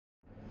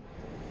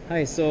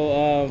Hi,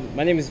 so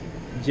my name is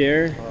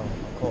Jer.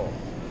 Cole.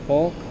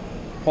 Paul?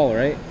 Paul,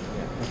 right?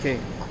 Yeah. Okay.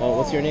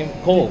 What's your name?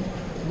 Cole.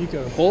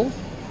 Nico. Cole?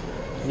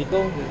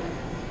 Nico?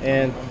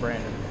 And I'm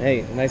Brandon.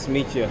 hey, nice to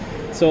meet you.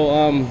 So,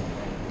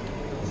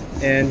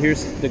 and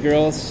here's the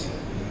girls,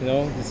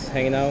 just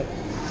hanging out.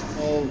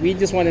 So we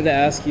just wanted to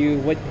ask you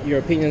what your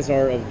opinions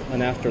are of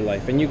an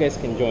afterlife, and you guys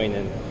can join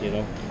in.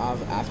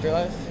 Of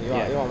afterlife?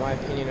 Yeah. You want my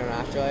opinion on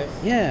afterlife?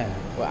 Yeah.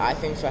 What I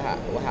think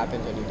what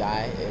happens when you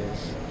die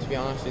is, to be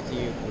honest with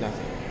you,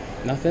 nothing.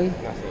 Nothing?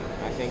 Nothing.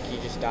 I think you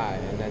just die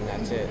and then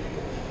that's it.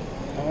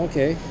 Oh,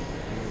 okay.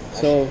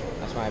 That's,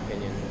 that's my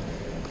opinion.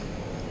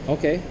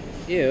 Okay.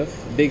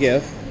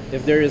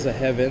 If there is a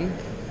heaven,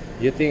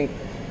 who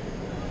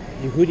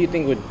do you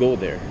think would go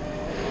there?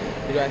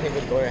 Who do I think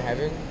would go to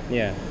heaven?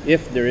 Yeah.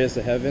 If there is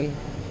a heaven.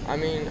 I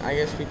mean, I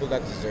guess people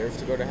that deserve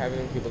to go to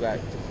heaven, people that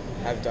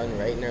have done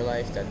right in their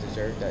life, that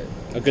deserve that.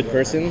 A good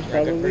person, Yeah,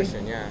 probably? a good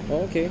person, yeah.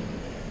 Oh, okay.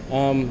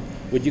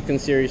 Would you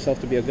consider yourself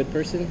to be a good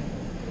person?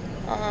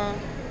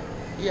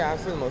 Yeah,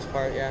 for the most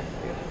part, yeah.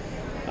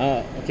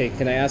 Okay,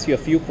 can I ask you a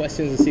few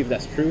questions to see if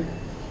that's true?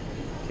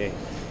 Okay.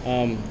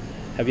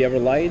 Have you ever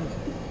lied?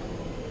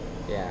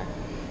 Yeah.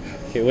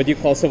 Okay, what do you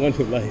call someone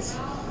who lies?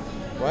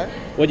 What?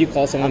 What do you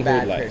call someone A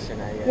bad who lies? person,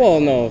 I guess. Well,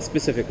 no,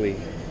 specifically.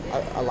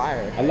 A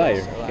liar. A liar.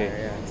 A Okay. liar,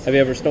 yeah. Have you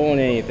ever stolen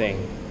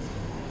anything?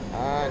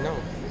 No.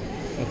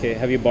 Okay.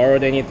 Have you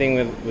borrowed anything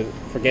with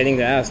forgetting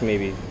to ask,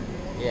 maybe?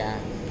 Yeah,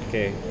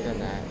 Okay. done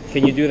that.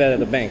 Can you do that at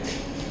the bank?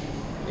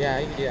 Yeah,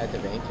 you can do that at the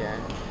bank, yeah.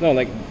 No,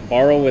 like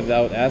borrow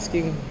without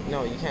asking?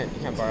 No, you can't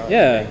borrow. Yeah,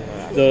 At the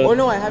bank, the- oh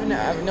no, I haven't.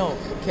 No.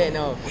 Okay,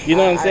 no. You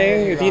know what I'm I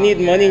saying? heard If you wrong, need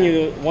money and yeah.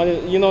 you want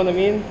to, you know what I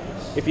mean?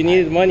 If you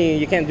needed money,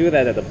 you can't do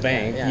that at the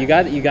bank. yeah. You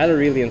got to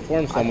really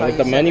inform someone. thought If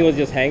the you money said- was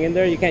just hanging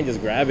there, you can't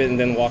just grab it and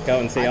then walk out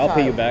and say, "I'll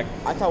pay you back."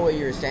 I thought what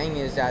you were saying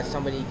is that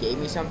somebody gave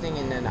me something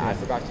and then I Yeah.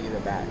 forgot to give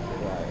it back.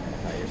 What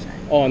I thought you were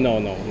saying. Oh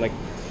no, like,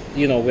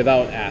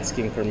 without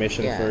asking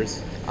permission Yeah.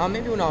 first.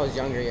 Maybe when I was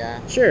younger, yeah.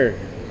 Sure,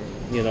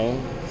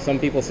 some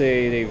people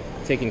say they've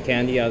taken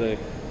candy out of the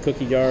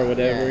cookie jar or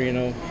whatever.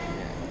 Yeah.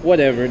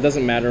 Whatever. It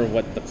doesn't matter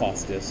what the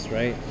cost is,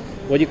 right?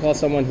 What do you call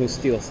someone who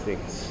steals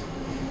things?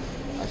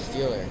 A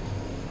stealer.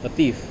 A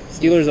thief.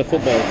 Steelers a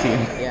football team.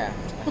 Yeah.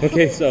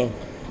 Okay, so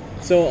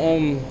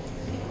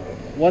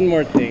one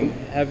more thing.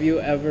 Have you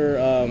ever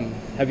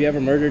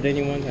murdered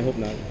anyone? I hope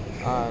not.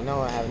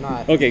 No, I have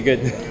not. Okay, good.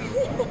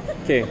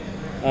 Okay.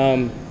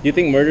 Do you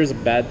think murder is a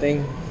bad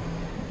thing?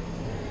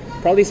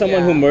 Probably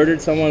someone who Yeah. murdered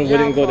someone Yeah,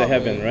 wouldn't go to probably.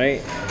 heaven, right?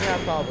 Yeah,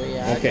 probably.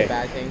 Yeah, Okay. it's a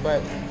bad thing, but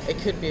it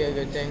could be a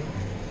good thing.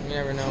 You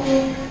never know.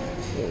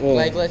 Well,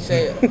 Like, let's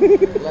say.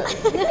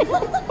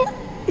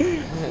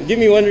 give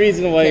me one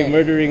reason why Okay,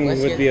 murdering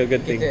let's would get- be a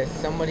good get thing. This.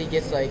 Somebody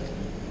gets like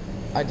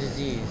a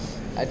disease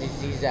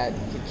that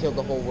could kill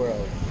the whole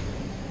world.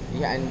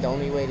 Yeah, and the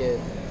only way to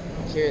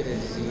cure the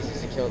disease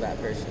is to kill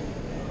that person.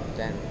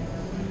 Then,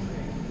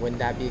 wouldn't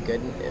that be a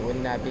good?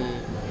 Wouldn't that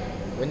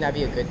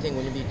be a good thing?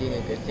 Wouldn't it be doing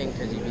a good thing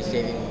because you'd be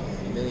saving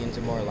millions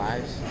of more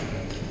lives?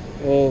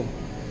 Well,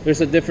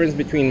 there's a difference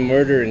between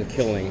murder and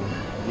killing.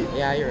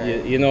 Yeah, you're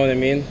right. You know what I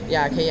mean?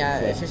 Yeah, okay, yeah.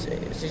 So- It's just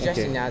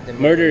suggesting Okay. that the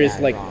Murder is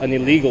yeah, like wrong. an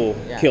illegal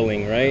Yeah.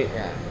 killing, right?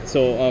 Yeah.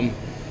 So,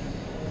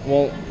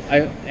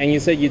 and you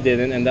said you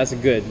didn't, and that's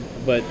good.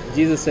 But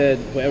Jesus said,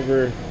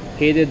 whoever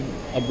hated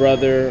a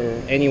brother or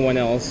anyone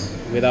else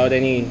without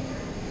any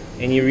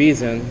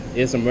reason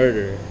is a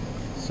murderer.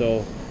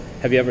 So,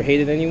 have you ever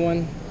hated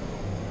anyone?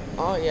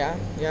 Oh yeah,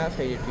 I've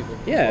hated people.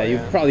 Before, Yeah,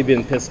 you've probably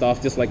been pissed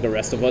off just like the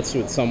rest of us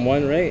with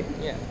someone, right?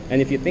 Yeah.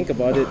 And if you think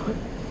about it,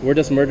 where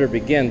does murder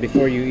begin?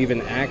 Before you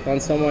even act on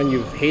someone,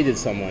 you've hated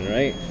someone,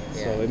 right?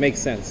 So Yeah. it makes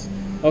sense.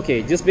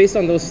 Okay, just based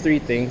on those three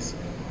things,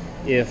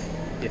 if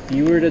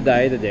you were to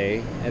die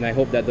today, and I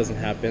hope that doesn't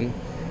happen,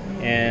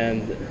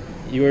 and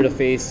you were to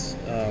face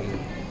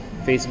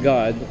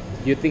God,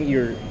 do you think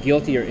you're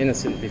guilty or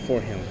innocent before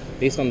Him,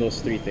 based on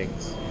those three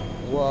things?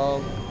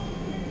 Well,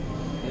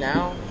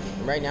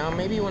 right now,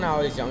 maybe when I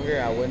was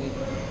younger, I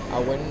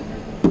wouldn't,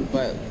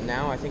 but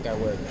now I think I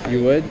would.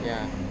 You would?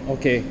 Yeah,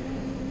 Okay.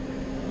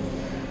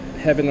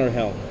 Heaven or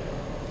hell?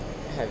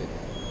 heaven.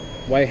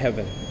 Why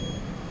heaven?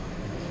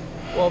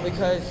 Well,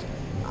 because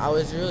I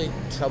was really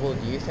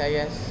troubled youth, I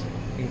guess.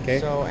 Okay.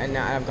 So, and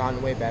now I've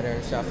gotten way better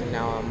and stuff, and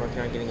now I'm working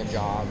on getting a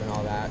job and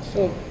all that.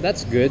 So, Well,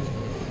 that's good,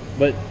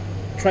 but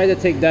try to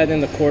take that in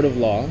the court of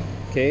law.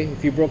 Okay,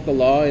 if you broke the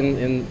law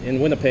in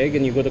Winnipeg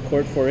and you go to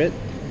court for it,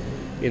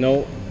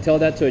 tell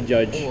that to a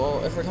judge.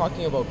 well, if we're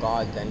talking about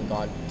God, then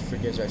God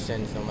forgives our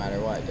sins no matter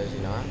what, does He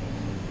not?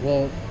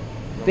 Well,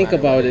 No think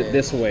matter about what it is.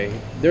 this way: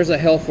 there's a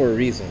hell for a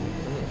reason.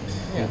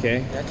 Yeah,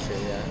 Okay. That's true.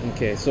 Yeah.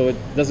 Okay, so it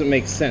doesn't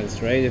make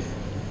sense, right?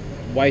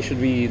 Why should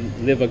we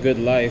live a good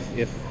life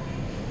if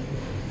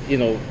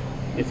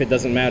it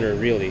doesn't matter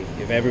really,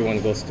 if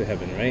everyone goes to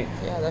heaven, right?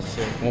 Yeah, that's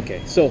true.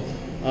 Okay, so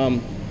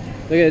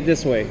look at it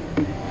this way: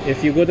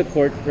 if you go to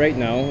court right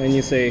now and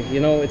you say,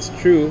 it's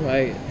true,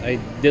 I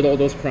did all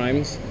those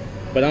crimes,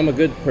 but I'm a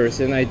good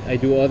person. I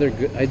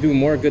do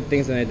more good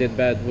things than I did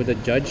bad. Would a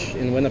judge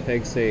in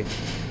Winnipeg say,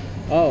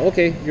 "Oh,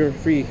 okay, you're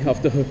free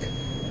off the hook"?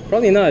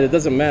 Probably not. It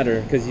doesn't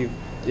matter because you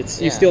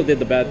Yeah. still did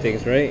the bad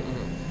things, right?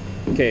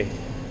 Okay.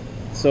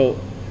 So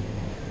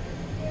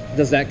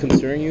does that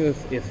concern you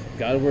if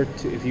God were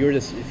to if you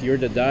were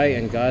to die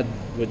and God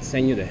would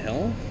send you to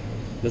hell?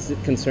 Does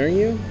it concern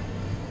you?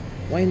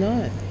 Why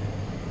not?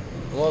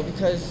 Well,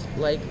 because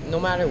like no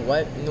matter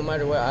what,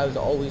 I was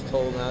always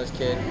told when I was a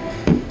kid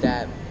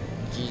that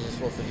Jesus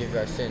will forgive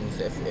our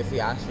sins. If we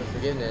ask for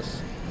forgiveness,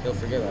 He'll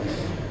forgive us.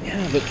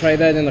 Yeah, but try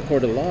that in the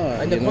court of law.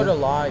 In the court of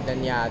law,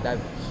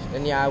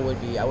 then I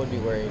would be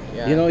worried.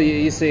 Yeah. You know,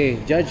 you say,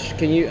 Judge,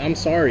 I'm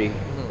sorry.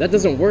 That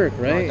doesn't work,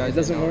 right? No, it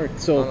doesn't no, work. not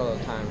So all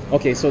the time.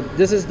 okay, so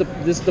this is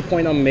the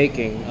point I'm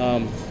making.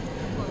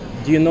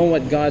 Do you know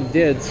what God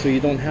did so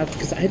you don't have?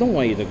 Because I don't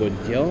want you to go to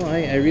jail.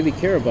 I really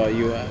care about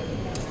you.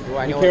 Do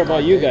I We know care what God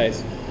about you did?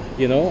 guys.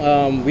 You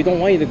know, we don't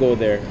want you to go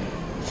there.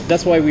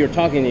 That's why we were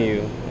talking to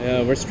you.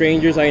 We're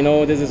strangers. I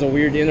know this is a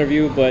weird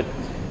interview, but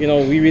you know,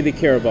 we really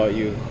care about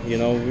you. You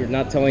know, we're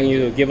not telling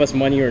you to give us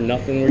money or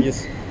nothing.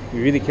 We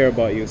really care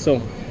about you.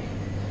 So,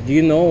 do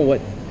you know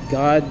what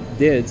God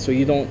did so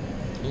you don't?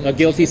 You know A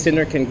guilty Jesus?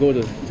 sinner can go to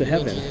You mean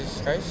heaven.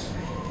 Jesus Christ.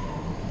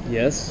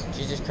 Yes.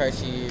 Jesus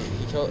Christ, he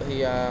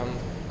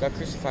got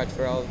crucified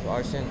for all of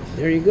our sins.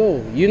 There you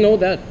go. You know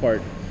that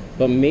part,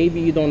 but maybe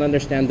you don't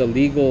understand the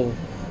legal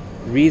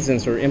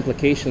reasons or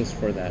implications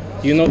for that.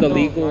 Do you know the No,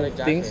 legal not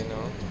exactly, things? no.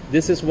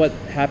 This is what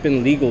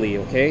happened legally,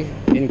 okay?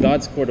 In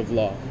God's court of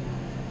law.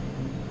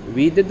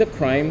 We did the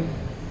crime.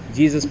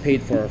 Jesus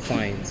paid for our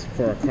fines,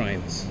 for our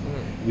crimes.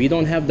 We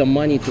don't have the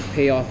money to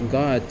pay off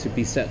God to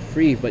be set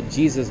free, but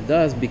Jesus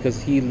does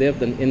because He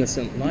lived an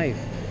innocent life.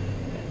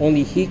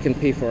 Only He can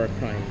pay for our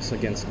crimes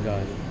against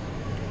God.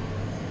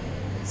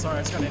 Sorry,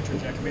 I just got to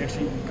interject. We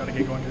actually got to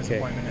get going to this Okay.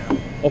 appointment now.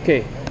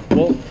 Okay,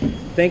 well,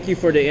 thank you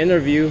for the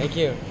interview. Thank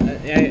you.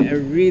 I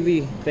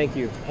really thank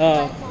you.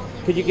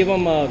 Could you give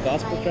them a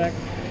gospel track?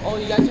 Oh,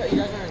 you guys are on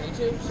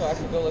YouTube, so I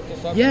can go look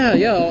this up. Yeah,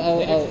 yeah.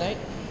 Later I'll tonight.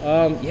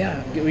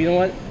 yeah. You know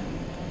what?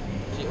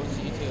 What's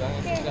the YouTube? I'm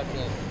gonna check it out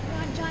tonight. You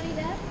want Johnny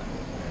Depp?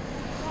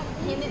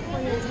 Payment for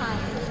your time.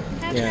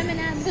 Have Yeah.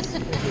 Eminem.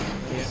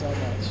 Thank you so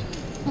much.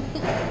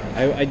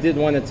 I did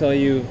want to tell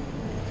you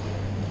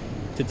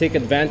to take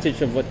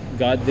advantage of what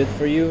God did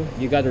for you.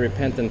 You got to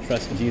repent and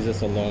trust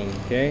Jesus alone.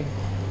 Okay.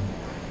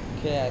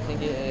 Okay, I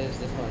think it is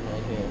this one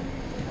right here.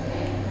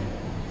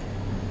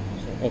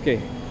 Okay.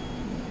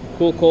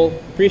 Cool, Cole.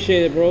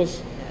 Appreciate it,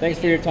 bros. Thanks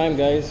for your time,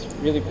 guys.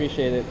 Really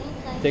appreciate it.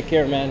 Take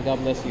care, man. God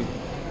bless you.